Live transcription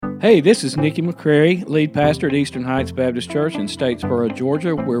Hey, this is Nikki McCrary, lead pastor at Eastern Heights Baptist Church in Statesboro,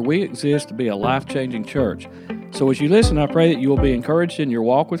 Georgia, where we exist to be a life-changing church. So as you listen, I pray that you will be encouraged in your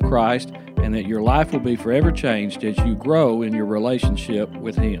walk with Christ and that your life will be forever changed as you grow in your relationship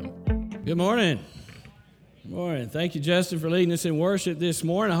with Him. Good morning. Good morning. Thank you, Justin, for leading us in worship this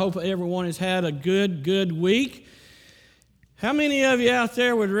morning. I hope everyone has had a good week. How many of you out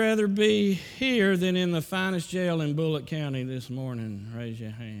there would rather be here than in the finest jail in Bullitt County this morning? Raise your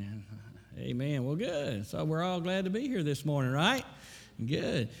hand. Amen. Well, good. So we're all glad to be here this morning, right?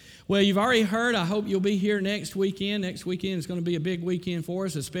 Good. Well, you've already heard. I hope you'll be here next weekend. Next weekend is going to be a big weekend for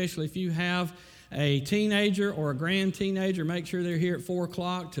us, especially if you have a teenager or a grand teenager. Make sure they're here at 4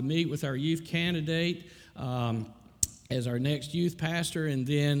 o'clock to meet with our youth candidate as our next youth pastor, and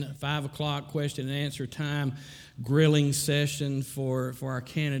then 5 o'clock question and answer time, grilling session for our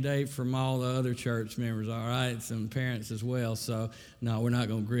candidate from all the other church members, all right, some parents as well. So, no, we're not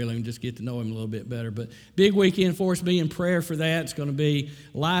going to grill him, just get to know him a little bit better. But big weekend for us, be in prayer for that. It's going to be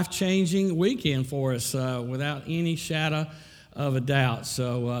life-changing weekend for us without any shadow of a doubt.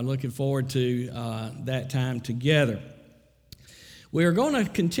 So looking forward to that time together. We are going to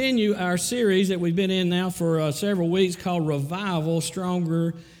continue our series that we've been in now for several weeks called Revival,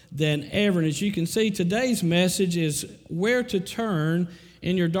 Stronger Than Ever. And as you can see, today's message is where to turn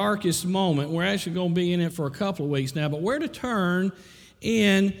in your darkest moment. We're actually going to be in it for a couple of weeks now, but where to turn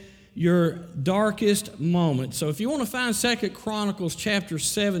in your darkest moment. So if you want to find 2 Chronicles chapter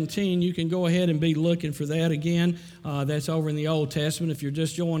 17, you can go ahead and be looking for that again. That's over in the Old Testament. If you're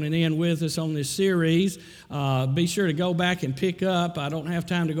just joining in with us on this series, be sure to go back and pick up. I don't have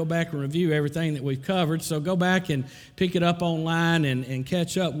time to go back and review everything that we've covered, so go back and pick it up online and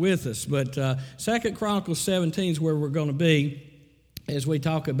catch up with us. But 2 Chronicles 17 is where we're going to be as we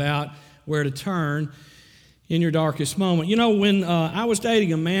talk about where to turn in your darkest moment. You know, when I was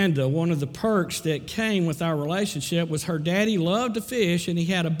dating Amanda, one of the perks that came with our relationship was her daddy loved to fish and he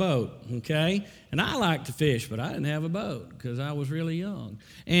had a boat, okay? And I liked to fish, but I didn't have a boat because I was really young.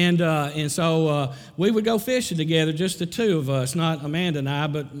 And so we would go fishing together, just the two of us, not Amanda and I,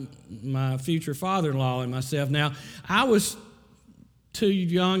 but my future father-in-law and myself. Now, I was too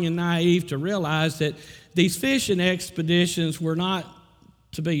young and naive to realize that these fishing expeditions were not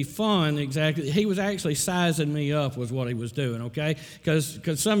to be fun, exactly. He was actually sizing me up was what he was doing, okay? Because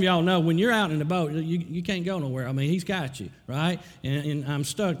some of y'all know when you're out in the boat, you can't go nowhere. I mean, he's got you, right? And I'm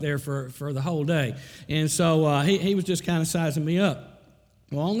stuck there for the whole day. And so he was just kind of sizing me up.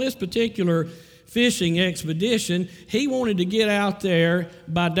 Well, on this particular fishing expedition, he wanted to get out there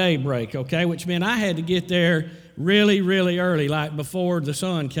by daybreak, okay? Which meant I had to get there really early, like before the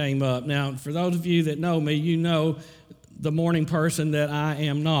sun came up. Now, for those of you that know me, you know the morning person that I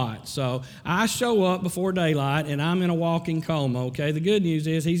am not. So I show up before daylight, and I'm in a walking coma, okay? The good news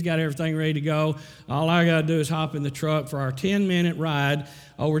is he's got everything ready to go. All I got to do is hop in the truck for our 10-minute ride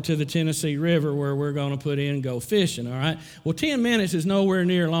over to the Tennessee River where we're going to put in and go fishing, all right? Well, 10 minutes is nowhere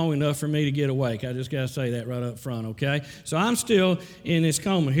near long enough for me to get awake. I just got to say that right up front, okay? So I'm still in this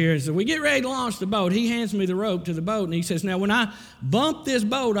coma here. So we get ready to launch the boat. He hands me the rope to the boat, and he says, now, when I bump this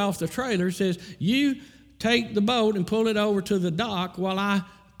boat off the trailer, he says, you take the boat and pull it over to the dock while I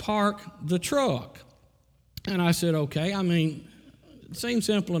park the truck. And I said, okay. I mean, it seems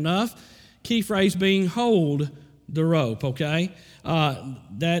simple enough. Key phrase being hold the rope, okay?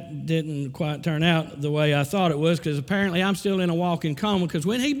 That didn't quite turn out the way I thought it was because apparently I'm still in a walking coma because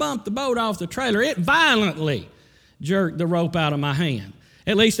when he bumped the boat off the trailer, it violently jerked the rope out of my hand.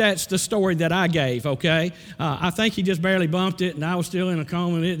 At least that's the story that I gave, okay? I think he just barely bumped it, and I was still in a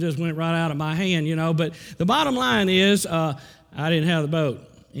coma, and it just went right out of my hand, you know. But the bottom line is I didn't have the boat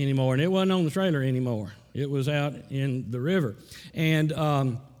anymore, and it wasn't on the trailer anymore. It was out in the river. And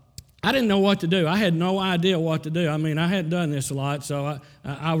I didn't know what to do. I had no idea what to do. I mean, I hadn't done this a lot, so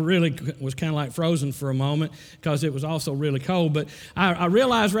I really was kind of like frozen for a moment because it was also really cold. But I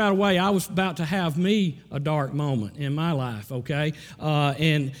realized right away I was about to have me a dark moment in my life, okay?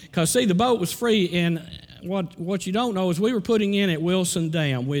 And because, see, the boat was free, and what you don't know is we were putting in at Wilson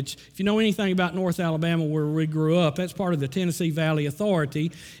Dam, which, if you know anything about North Alabama where we grew up, that's part of the Tennessee Valley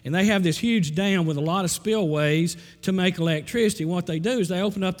Authority, and they have this huge dam with a lot of spillways to make electricity. What they do is they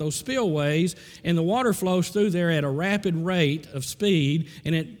open up those spillways, and the water flows through there at a rapid rate of speed,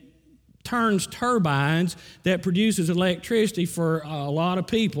 and it turns turbines that produces electricity for a lot of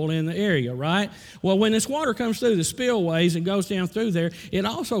people in the area, right? Well, when this water comes through the spillways and goes down through there, it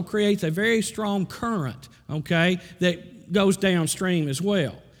also creates a very strong current, okay, that goes downstream as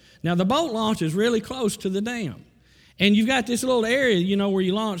well. Now, the boat launch is really close to the dam. And you've got this little area, you know, where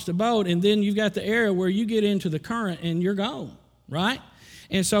you launch the boat, and then you've got the area where you get into the current and you're gone, right?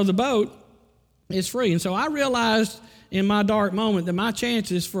 And so the boat is free. And so I realized in my dark moment that my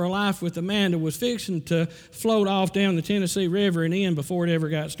chances for a life with Amanda was fixing to float off down the Tennessee River and in before it ever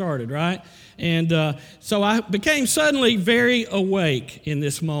got started, right? And so I became suddenly very awake in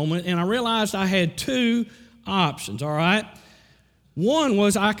this moment, and I realized I had two options, all right? One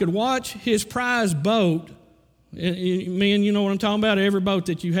was I could watch his prize boat. Men, you know what I'm talking about? Every boat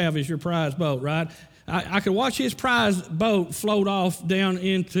that you have is your prize boat, right? I could watch his prize boat float off down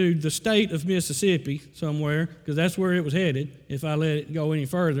into the state of Mississippi somewhere, because that's where it was headed if I let it go any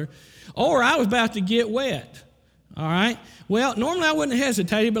further. Or I was about to get wet, all right? Well, normally I wouldn't have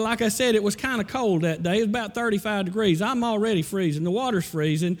hesitated, but like I said, it was kind of cold that day. It was about 35 degrees. I'm already freezing. The water's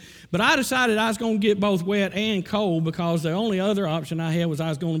freezing. But I decided I was going to get both wet and cold because the only other option I had was I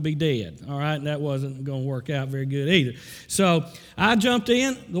was going to be dead, all right? And that wasn't going to work out very good either. So I jumped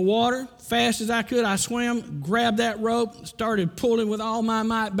in the water fast as I could. I swam, grabbed that rope, started pulling with all my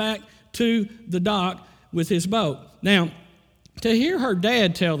might back to the dock with his boat. Now, to hear her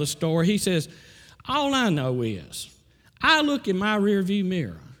dad tell the story, he says, all I know is I look in my rearview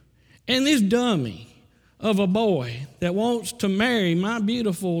mirror, and this dummy of a boy that wants to marry my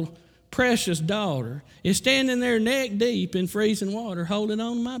beautiful, precious daughter is standing there neck deep in freezing water holding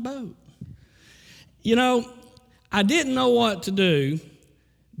on to my boat. You know, I didn't know what to do,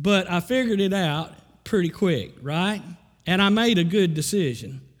 but I figured it out pretty quick, right? And I made a good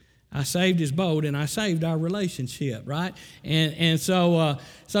decision. I saved his boat, and I saved our relationship, right? And so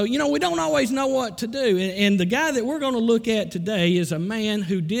you know, we don't always know what to do. And the guy that we're going to look at today is a man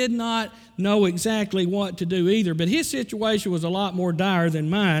who did not know exactly what to do either, but his situation was a lot more dire than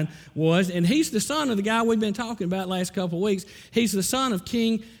mine was, and he's the son of the guy we've been talking about last couple of weeks. He's the son of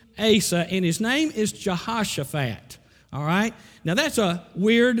King Asa, and his name is Jehoshaphat, all right? Now, that's a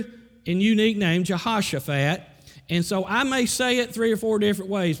weird and unique name, Jehoshaphat. And so I may say it 3 or 4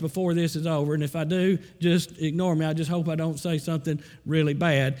 different ways before this is over. And if I do, just ignore me. I just hope I don't say something really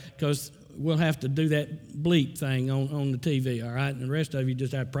bad, because we'll have to do that bleep thing on the TV, all right? And the rest of you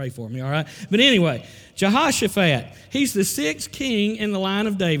just have to pray for me, all right? But anyway, Jehoshaphat, he's the 6th king in the line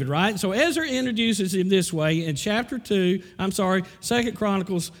of David, right? So Ezra introduces him this way in 2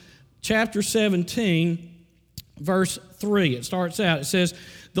 Chronicles chapter 17, verse 3. It starts out, it says,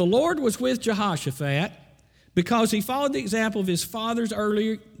 the Lord was with Jehoshaphat, because he followed the example of his father's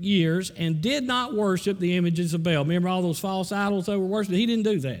earlier years and did not worship the images of Baal. Remember all those false idols they were worshiping? He didn't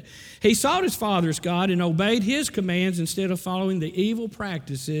do that. He sought his father's God and obeyed his commands instead of following the evil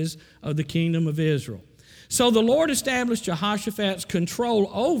practices of the kingdom of Israel. So the Lord established Jehoshaphat's control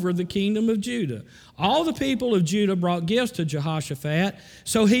over the kingdom of Judah. All the people of Judah brought gifts to Jehoshaphat,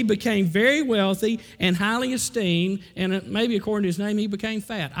 so he became very wealthy and highly esteemed, and maybe according to his name, he became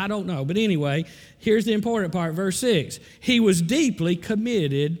fat. I don't know. But anyway, here's the important part, verse 6. He was deeply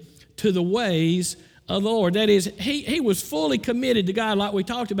committed to the ways of the Lord. That is, he was fully committed to God, like we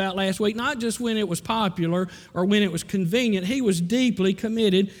talked about last week, not just when it was popular or when it was convenient. He was deeply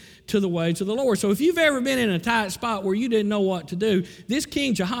committed to the ways of the Lord. So if you've ever been in a tight spot where you didn't know what to do, this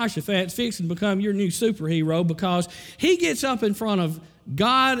King Jehoshaphat's fixing to become your new superhero, because he gets up in front of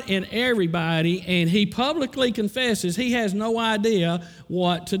God and everybody, and he publicly confesses he has no idea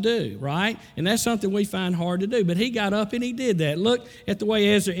what to do, right? And that's something we find hard to do. But he got up and he did that. Look at the way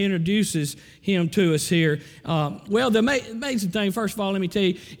Ezra introduces him to us here. Well, the amazing thing, first of all, let me tell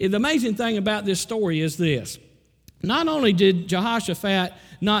you, the amazing thing about this story is this. Not only did Jehoshaphat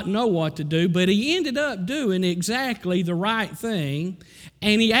not know what to do, but he ended up doing exactly the right thing,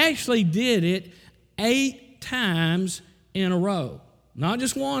 and he actually did it 8 times in a row. Not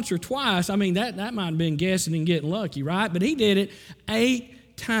just once or twice. I mean, that might have been guessing and getting lucky, right? But he did it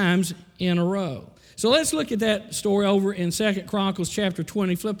 8 times in a row. So let's look at that story over in 2 Chronicles chapter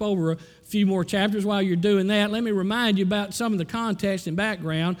 20. Flip over a few more chapters. While you're doing that, let me remind you about some of the context and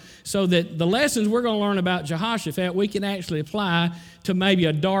background so that the lessons we're going to learn about Jehoshaphat we can actually apply to maybe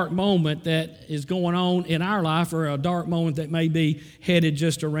a dark moment that is going on in our life, or a dark moment that may be headed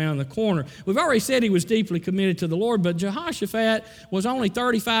just around the corner. We've already said he was deeply committed to the Lord, but Jehoshaphat was only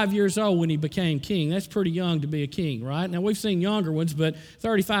 35 years old when he became king. That's pretty young to be a king, right? Now, we've seen younger ones, but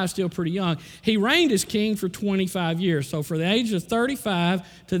 35 is still pretty young. He reigned as king for 25 years. So for the age of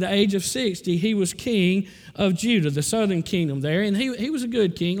 35 to the age of 60, he was king of Judah, the southern kingdom there. And he was a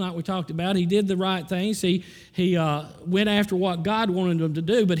good king, like we talked about. He did the right things. He went after what God wanted him to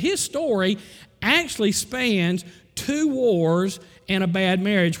do. But his story actually spans 2 wars and a bad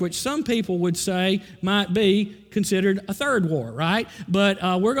marriage, which some people would say might be considered a third war, right? But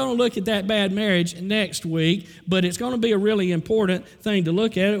we're going to look at that bad marriage next week, but it's going to be a really important thing to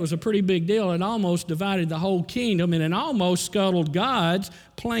look at. It was a pretty big deal. It almost divided the whole kingdom, and it almost scuttled God's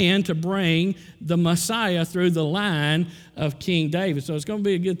plan to bring the Messiah through the line of King David. So it's going to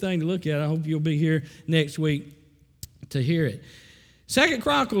be a good thing to look at. I hope you'll be here next week to hear it. 2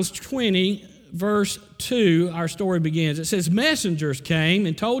 Chronicles 20, verse 2, our story begins. It says, messengers came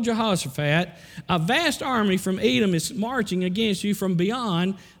and told Jehoshaphat, a vast army from Edom is marching against you from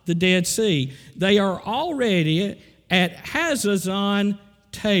beyond the Dead Sea. They are already at Hazazon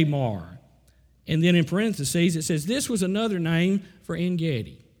Tamar. And then in parentheses, it says, this was another name for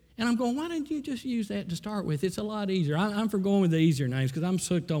En-Gedi. And I'm going, why didn't you just use that to start with? It's a lot easier. I'm for going with the easier names because I'm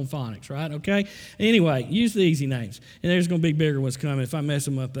hooked on phonics, right? Okay? Anyway, use the easy names. And there's going to be bigger ones coming. If I mess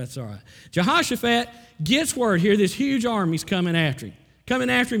them up, that's all right. Jehoshaphat gets word here this huge army's coming after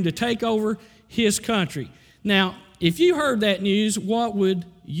him to take over his country. Now, if you heard that news, what would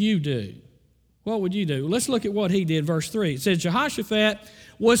you do? What would you do? Let's look at what he did, verse 3. It says, Jehoshaphat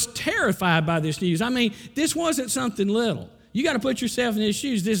was terrified by this news. I mean, this wasn't something little. You got to put yourself in his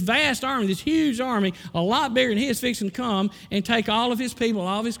shoes. This vast army, this huge army, a lot bigger than his, fixing to come and take all of his people,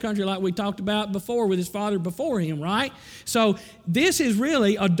 all of his country, like we talked about before with his father before him, right? So this is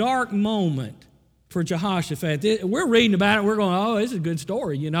really a dark moment for Jehoshaphat. We're reading about it, we're going, oh, this is a good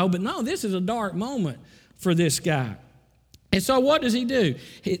story, you know. But no, this is a dark moment for this guy. And so what does he do?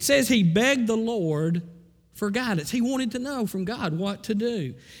 It says he begged the Lord for guidance. He wanted to know from God what to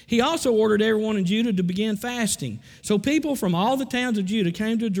do. He also ordered everyone in Judah to begin fasting. So people from all the towns of Judah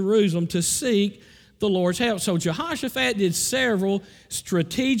came to Jerusalem to seek the Lord's help. So Jehoshaphat did several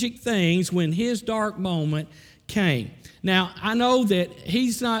strategic things when his dark moment came. Now, I know that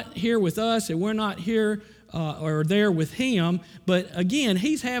he's not here with us and we're not here or there with him, but again,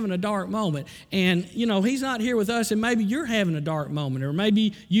 he's having a dark moment. And, you know, he's not here with us, and maybe you're having a dark moment, or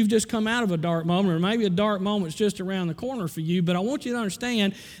maybe you've just come out of a dark moment, or maybe a dark moment's just around the corner for you. But I want you to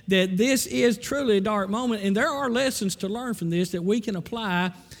understand that this is truly a dark moment, and there are lessons to learn from this that we can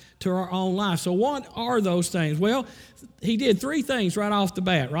apply to our own life. So what are those things? Well, he did three things right off the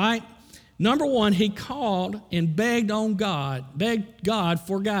bat, right? Number one, he called and begged God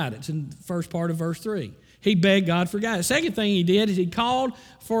for guidance in the first part of verse 3. He begged God for guidance. Second thing he did is he called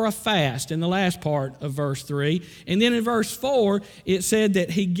for a fast in the last part of verse 3. And then in verse 4, it said that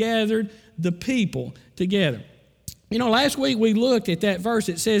he gathered the people together. You know, last week we looked at that verse.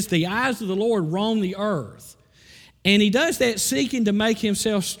 It says, the eyes of the Lord roam the earth. And he does that seeking to make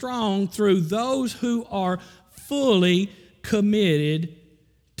himself strong through those who are fully committed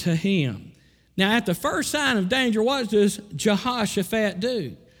to him. Now, at the first sign of danger, what does Jehoshaphat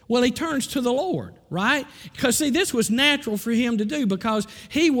do? Well, he turns to the Lord, right? Because, see, this was natural for him to do because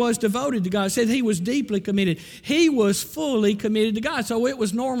he was devoted to God. It said he was deeply committed. He was fully committed to God. So it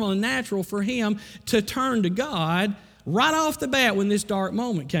was normal and natural for him to turn to God right off the bat when this dark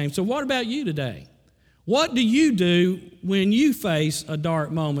moment came. So what about you today? What do you do when you face a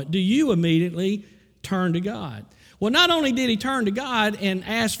dark moment? Do you immediately turn to God? Well, not only did he turn to God and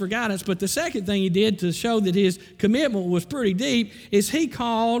ask for guidance, but the second thing he did to show that his commitment was pretty deep is he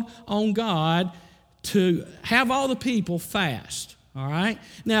called on God to have all the people fast, all right?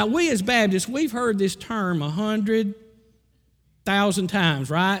 Now, we as Baptists, we've heard this term 100,000 times,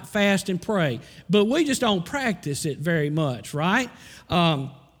 right? Fast and pray. But we just don't practice it very much, right?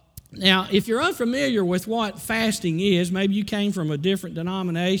 Now, if you're unfamiliar with what fasting is, maybe you came from a different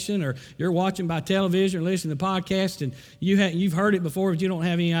denomination or you're watching by television or listening to podcasts and you've heard it before, but you don't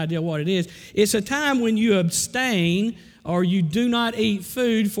have any idea what it is. It's a time when you abstain or you do not eat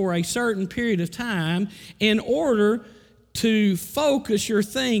food for a certain period of time in order to focus your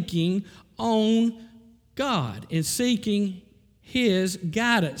thinking on God and seeking His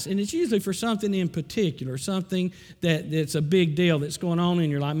guidance. And it's usually for something in particular, something that's a big deal that's going on in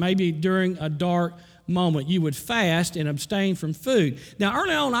your life. Maybe during a dark moment, you would fast and abstain from food. Now,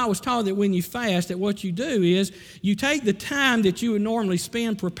 early on, I was taught that when you fast, that what you do is you take the time that you would normally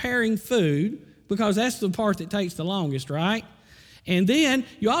spend preparing food, because that's the part that takes the longest, right? And then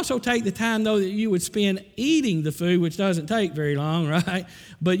you also take the time, though, that you would spend eating the food, which doesn't take very long, right?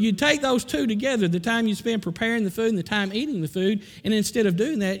 But you take those two together, the time you spend preparing the food and the time eating the food, and instead of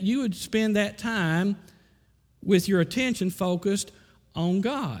doing that, you would spend that time with your attention focused on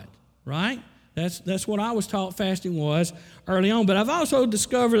God, right? That's what I was taught fasting was early on. But I've also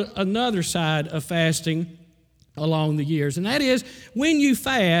discovered another side of fasting along the years, and that is when you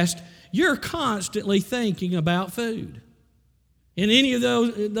fast, you're constantly thinking about food. And any of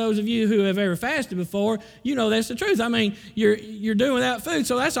those of you who have ever fasted before, you know that's the truth. I mean, you're doing without food,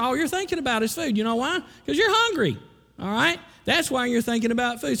 so that's all you're thinking about is food. You know why? Because you're hungry, all right? That's why you're thinking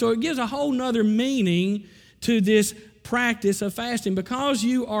about food. So it gives a whole nother meaning to this practice of fasting. Because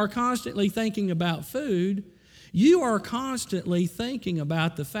you are constantly thinking about food, you are constantly thinking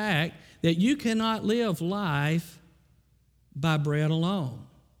about the fact that you cannot live life by bread alone,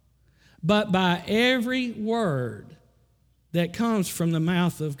 but by every word that comes from the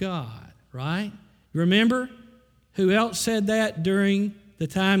mouth of God, right? Remember who else said that during the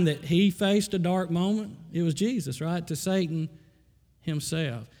time that he faced a dark moment? It was Jesus, right? To Satan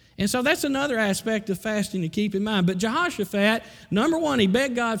himself. And so that's another aspect of fasting to keep in mind. But Jehoshaphat, number one, he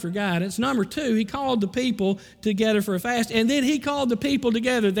begged God for guidance. Number two, he called the people together for a fast. And then he called the people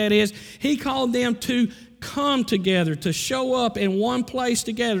together. That is, he called them to come together, to show up in one place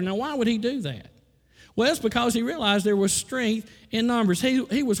together. Now, why would he do that? Well, it's because he realized there was strength in numbers.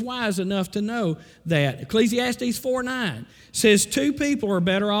 He was wise enough to know that. Ecclesiastes 4:9 says, 2 people are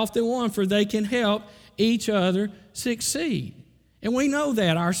better off than one, for they can help each other succeed. And we know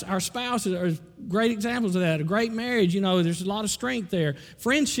that. Our spouses are great examples of that. A great marriage, there's a lot of strength there.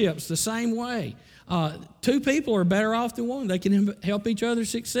 Friendships, the same way. 2 people are better off than one. They can help each other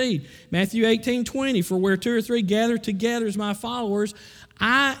succeed. Matthew 18:20, for where 2 or 3 gather together as my followers,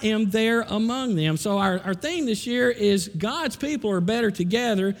 I am there among them. So our theme this year is God's people are better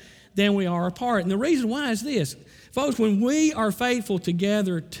together than we are apart. And the reason why is this. Folks, when we are faithful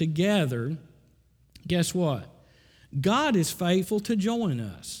together, guess what? God is faithful to join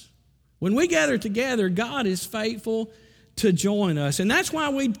us. When we gather together, God is faithful to join us. And that's why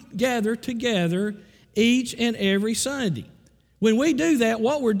we gather together each and every Sunday. When we do that,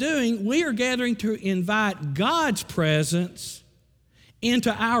 what we're doing, we are gathering to invite God's presence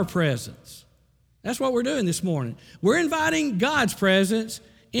into our presence. That's what we're doing this morning. We're inviting God's presence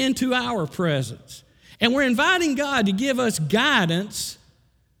into our presence. And we're inviting God to give us guidance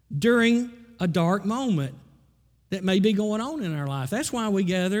during a dark moment that may be going on in our life. That's why we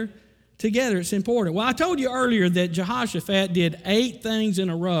gather together. It's important. Well, I told you earlier that Jehoshaphat did 8 things in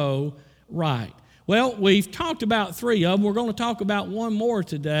a row right. Well, we've talked about 3 of them. We're going to talk about 1 more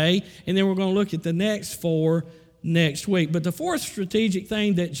today, and then we're going to look at the next 4 next week. But the 4th strategic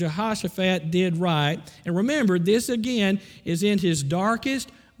thing that Jehoshaphat did right, and remember, this again is in his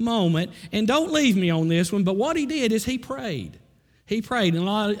darkest moment, and don't leave me on this one, but what he did is he prayed. He prayed, and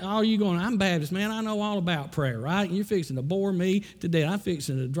all you going, I'm Baptist, man, I know all about prayer, right? And you're fixing to bore me to death. I'm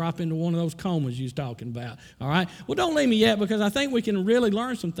fixing to drop into one of those comas you was talking about, all right? Well, don't leave me yet, because I think we can really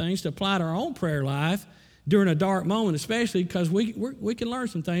learn some things to apply to our own prayer life during a dark moment, especially because we can learn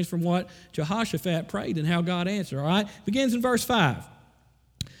some things from what Jehoshaphat prayed and how God answered, all right? Begins in verse 5.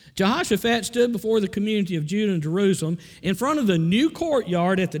 Jehoshaphat stood before the community of Judah and Jerusalem in front of the new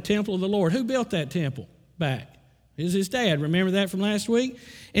courtyard at the temple of the Lord. Who built that temple back? It was his dad. Remember that from last week?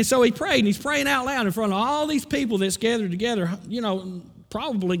 And so he prayed, and he's praying out loud in front of all these people that's gathered together,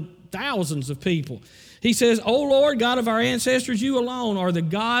 probably thousands of people. He says, O Lord, God of our ancestors, you alone are the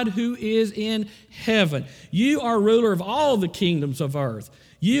God who is in heaven. You are ruler of all the kingdoms of earth.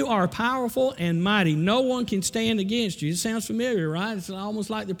 You are powerful and mighty. No one can stand against you. It sounds familiar, right? It's almost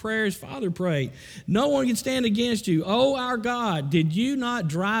like the prayer his father prayed. No one can stand against you. Oh, our God, did you not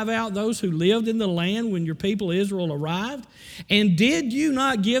drive out those who lived in the land when your people Israel arrived? And did you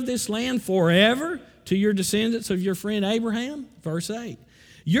not give this land forever to your descendants of your friend Abraham? Verse 8.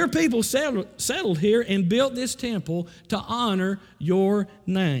 Your people settled here and built this temple to honor your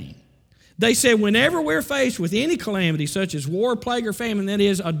name. They said, whenever we're faced with any calamity, such as war, plague, or famine, that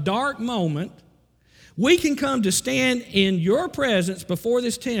is a dark moment, we can come to stand in your presence before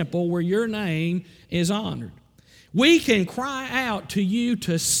this temple where your name is honored. We can cry out to you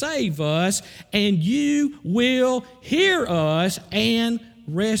to save us, and you will hear us and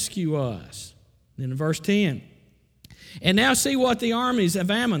rescue us. Then in verse 10, and now see what the armies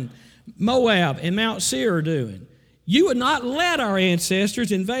of Ammon, Moab, and Mount Seir are doing. You would not let our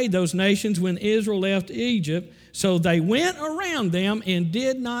ancestors invade those nations when Israel left Egypt, so they went around them and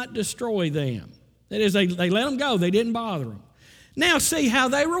did not destroy them. That is, they let them go. They didn't bother them. Now see how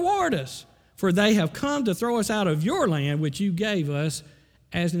they reward us, for they have come to throw us out of your land, which you gave us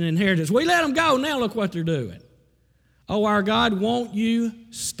as an inheritance. We let them go. Now look what they're doing. Oh, our God, won't you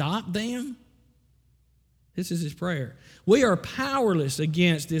stop them? This is his prayer. We are powerless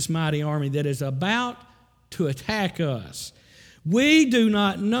against this mighty army that is about to attack us. We do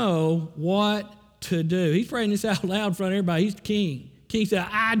not know what to do. He's praying this out loud in front of everybody. He's the king. The king said,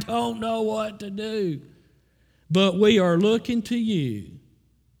 I don't know what to do. But we are looking to you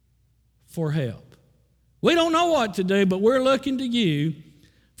for help. We don't know what to do, but we're looking to you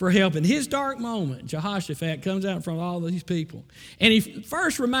for help. In his dark moment, Jehoshaphat comes out in front of all these people. And he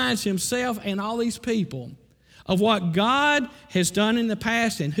first reminds himself and all these people of what God has done in the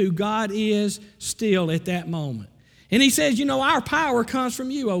past and who God is still at that moment. And he says, you know, our power comes from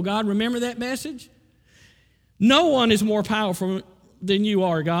you, oh God. Remember that message? No one is more powerful than you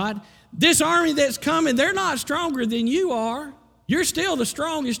are, God. This army that's coming, they're not stronger than you are. You're still the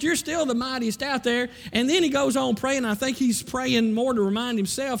strongest. You're still the mightiest out there. And then he goes on praying. I think he's praying more to remind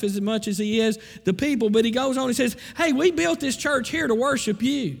himself as much as he is the people. But he goes on and says, hey, we built this church here to worship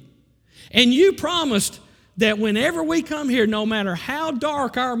you. And you promised that whenever we come here, no matter how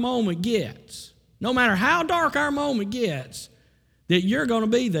dark our moment gets, that you're going to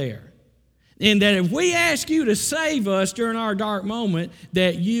be there. And that if we ask you to save us during our dark moment,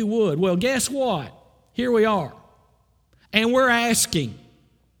 that you would. Well, guess what? Here we are. And we're asking.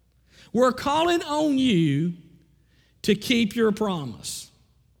 We're calling on you to keep your promise.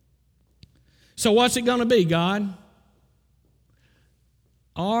 So what's it going to be, God?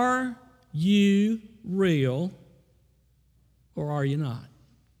 Are you real or are you not?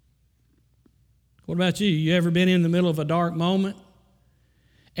 What about you? You ever been in the middle of a dark moment?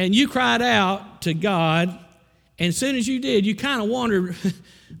 And you cried out to God, and as soon as you did, you kind of wondered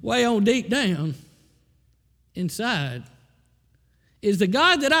way on deep down inside, is the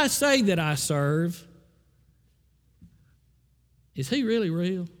God that I say that I serve, is he really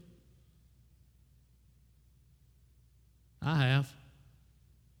real? I have.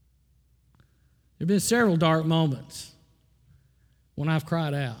 There have been several dark moments when I've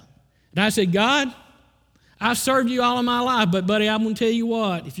cried out. And I said, God, I've served you all of my life, but buddy, I'm going to tell you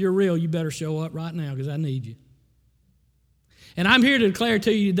what, if you're real, you better show up right now because I need you. And I'm here to declare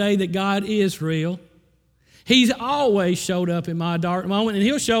to you today that God is real. He's always showed up in my dark moment, and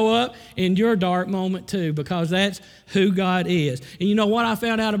he'll show up in your dark moment too, because that's who God is. And you know what I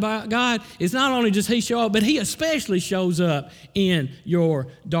found out about God? It's not only does he show up, but he especially shows up in your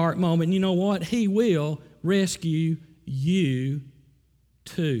dark moment. And you know what? He will rescue you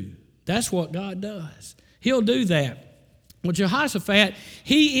too. That's what God does. He'll do that. Well, Jehoshaphat,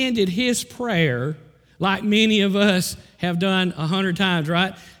 he ended his prayer like many of us have done 100 times,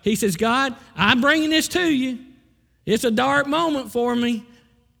 right? He says, God, I'm bringing this to you. It's a dark moment for me.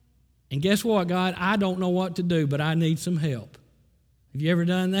 And guess what, God? I don't know what to do, but I need some help. Have you ever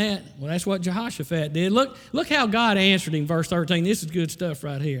done that? Well, that's what Jehoshaphat did. Look how God answered him, verse 13. This is good stuff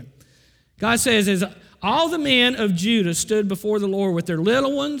right here. God says, as all the men of Judah stood before the Lord with their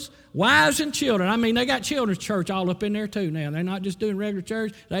little ones, wives and children. I mean, they got children's church all up in there too now. They're not just doing regular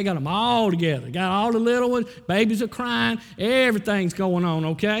church. They got them all together. Got all the little ones. Babies are crying. Everything's going on,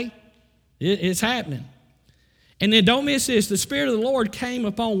 okay? It's happening. And then don't miss this. The Spirit of the Lord came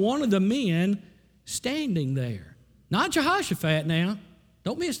upon one of the men standing there. Not Jehoshaphat now.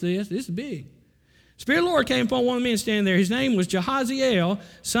 Don't miss this. This is big. Spirit of the Lord came upon one of the men standing there. His name was Jehaziel,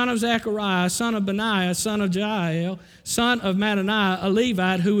 son of Zechariah, son of Benaiah, son of Jael, son of Mattaniah, a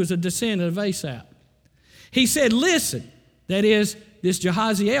Levite who was a descendant of Asaph. He said, listen, that is this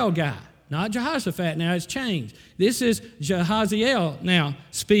Jehaziel guy, not Jehoshaphat now, it's changed. This is Jehaziel now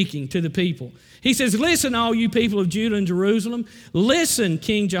speaking to the people. He says, listen, all you people of Judah and Jerusalem. Listen,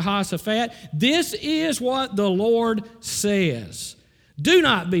 King Jehoshaphat. This is what the Lord says. Do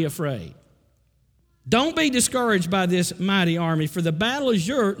not be afraid. Don't be discouraged by this mighty army, for the battle is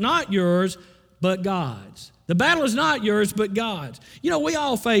not yours, but God's. The battle is not yours, but God's. You know, we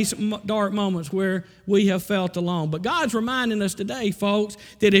all face dark moments where we have felt alone, but God's reminding us today, folks,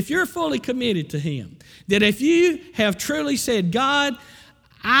 that if you're fully committed to him, that if you have truly said, God,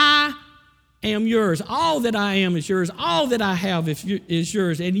 I am yours, all that I am is yours, all that I have is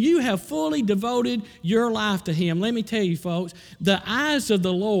yours, and you have fully devoted your life to him, let me tell you, folks, the eyes of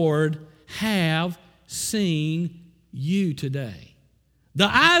the Lord have seen you today. The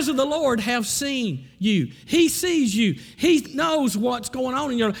eyes of the Lord have seen you. He sees you. He knows what's going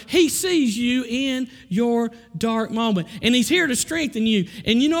on in your life. He sees you in your dark moment. And he's here to strengthen you.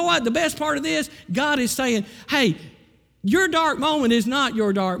 And you know what? The best part of this, God is saying, hey, your dark moment is not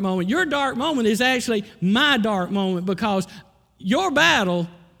your dark moment. Your dark moment is actually my dark moment, because your battle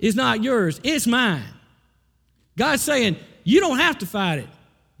is not yours. It's mine. God's saying, you don't have to fight it.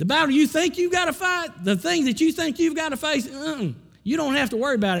 The battle you think you've got to fight, the thing that you think you've got to face, you don't have to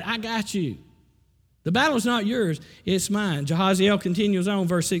worry about it. I got you. The battle is not yours, it's mine. Jehaziel continues on,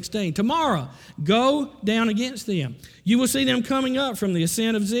 verse 16. Tomorrow, go down against them. You will see them coming up from the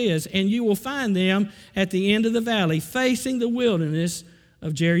ascent of Ziz, and you will find them at the end of the valley, facing the wilderness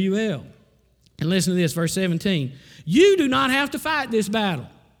of Jeruel. And listen to this, verse 17. You do not have to fight this battle.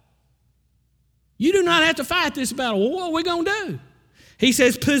 You do not have to fight this battle. Well, what are we going to do? He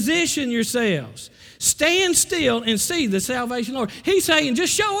says, position yourselves. Stand still and see the salvation of the Lord. He's saying,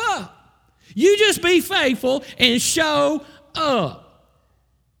 just show up. You just be faithful and show up.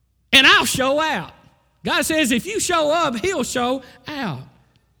 And I'll show out. God says, if you show up, He'll show out.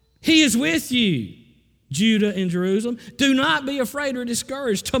 He is with you, Judah and Jerusalem. Do not be afraid or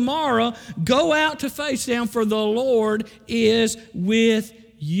discouraged. Tomorrow, go out to face them, for the Lord is with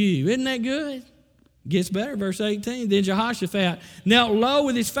you. Isn't that good? Gets better, verse 18. Then Jehoshaphat knelt low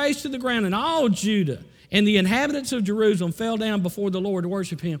with his face to the ground, and all Judah and the inhabitants of Jerusalem fell down before the Lord to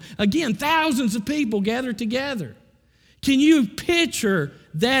worship Him. Again, thousands of people gathered together. Can you picture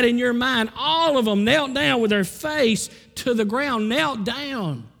that in your mind? All of them knelt down with their face to the ground, knelt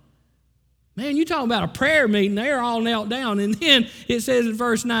down. Man, you talking about a prayer meeting. They're all knelt down. And then it says in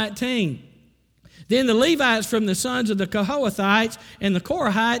verse 19, then the Levites from the sons of the Kohathites and the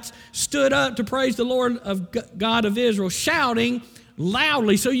Korahites stood up to praise the Lord of God of Israel, shouting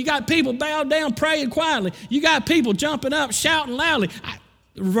loudly. So you got people bowed down, praying quietly. You got people jumping up, shouting loudly.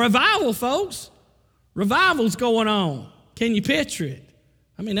 Revival, folks. Revival's going on. Can you picture it?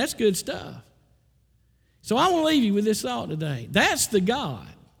 I mean, that's good stuff. So I want to leave you with this thought today. That's the God.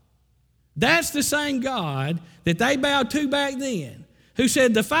 That's the same God that they bowed to back then, who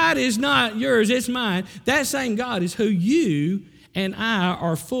said, the fight is not yours, it's mine. That same God is who you and I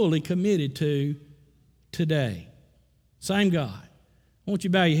are fully committed to today. Same God. I want you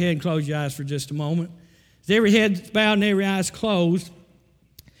to bow your head and close your eyes for just a moment. As every head's bowed and every eye's closed,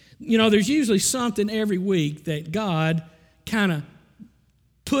 you know, there's usually something every week that God kind of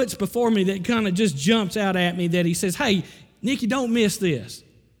puts before me that kind of just jumps out at me, that He says, hey, Nikki, don't miss this.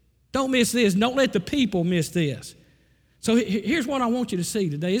 Don't miss this. Don't let the people miss this. So here's what I want you to see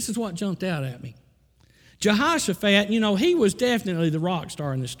today. This is what jumped out at me. Jehoshaphat, you know, he was definitely the rock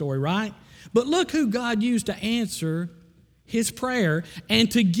star in this story, right? But look who God used to answer his prayer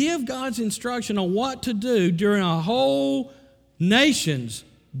and to give God's instruction on what to do during a whole nation's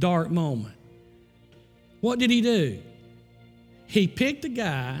dark moment. What did he do? He picked a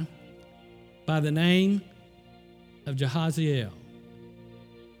guy by the name of Jehaziel.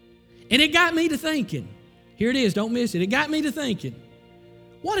 And it got me to thinking. Here it is, don't miss it. It got me to thinking,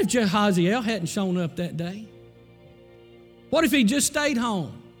 what if Jehaziel hadn't shown up that day? What if he just stayed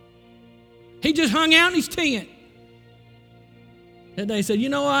home? He just hung out in his tent. That day said, you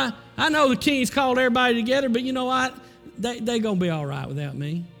know what? I know the king's called everybody together, but you know what? They're going to be all right without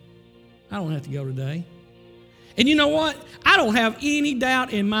me. I don't have to go today. And you know what? I don't have any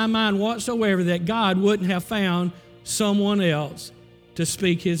doubt in my mind whatsoever that God wouldn't have found someone else to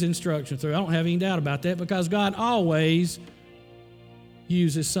speak His instruction through. I don't have any doubt about that, because God always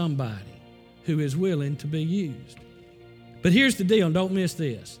uses somebody who is willing to be used. But here's the deal, and don't miss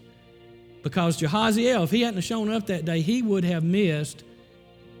this. Because Jehaziel, if he hadn't shown up that day, he would have missed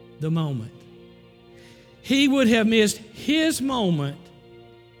the moment. He would have missed his moment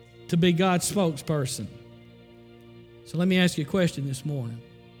to be God's spokesperson. So let me ask you a question this morning.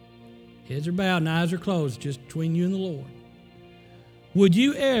 Heads are bowed and eyes are closed, just between you and the Lord. Would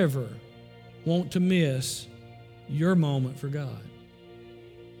you ever want to miss your moment for God?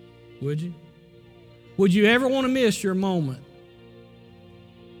 Would you? Would you ever want to miss your moment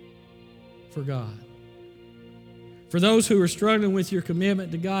for God? For those who are struggling with your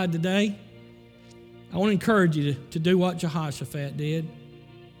commitment to God today, I want to encourage you to do what Jehoshaphat did.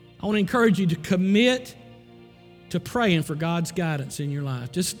 I want to encourage you to commit to praying for God's guidance in your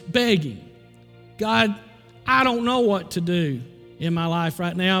life. Just begging, God, I don't know what to do in my life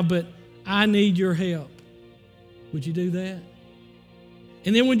right now, but I need your help. Would you do that?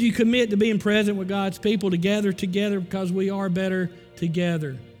 And then would you commit to being present with God's people, to gather together, because we are better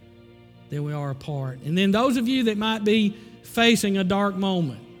together than we are apart. And then those of you that might be facing a dark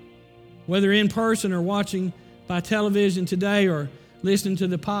moment, whether in person or watching by television today or listening to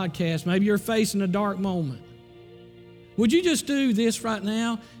the podcast, maybe you're facing a dark moment. Would you just do this right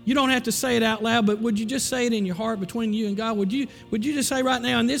now? You don't have to say it out loud, but would you just say it in your heart between you and God? Would you just say right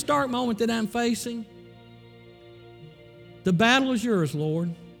now, in this dark moment that I'm facing, the battle is yours,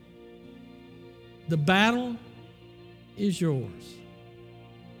 Lord. The battle is yours.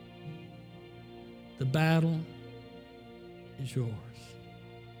 The battle is yours.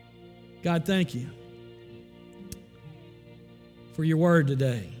 God, thank you for your word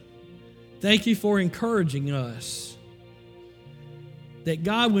today. Thank you for encouraging us that,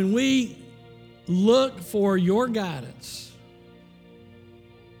 God, when we look for your guidance,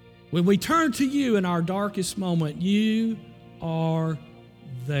 when we turn to you in our darkest moment, you are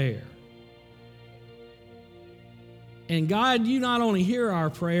there. And God, you not only hear our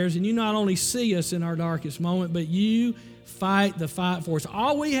prayers and you not only see us in our darkest moment, but you fight the fight for us.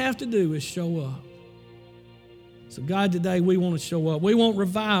 All we have to do is show up. So God, today we want to show up. We want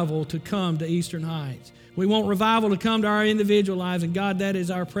revival to come to Eastern Heights. We want revival to come to our individual lives. And God, that is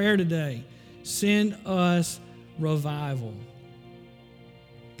our prayer today. Send us revival.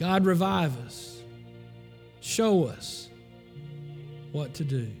 God, revive us. Show us what to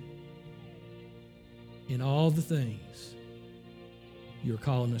do in all the things you're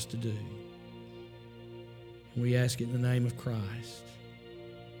calling us to do. And we ask it in the name of Christ.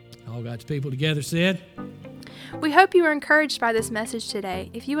 All God's people together said, We hope you were encouraged by this message today.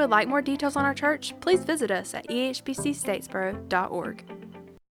 If you would like more details on our church, please visit us at ehbcstatesboro.org.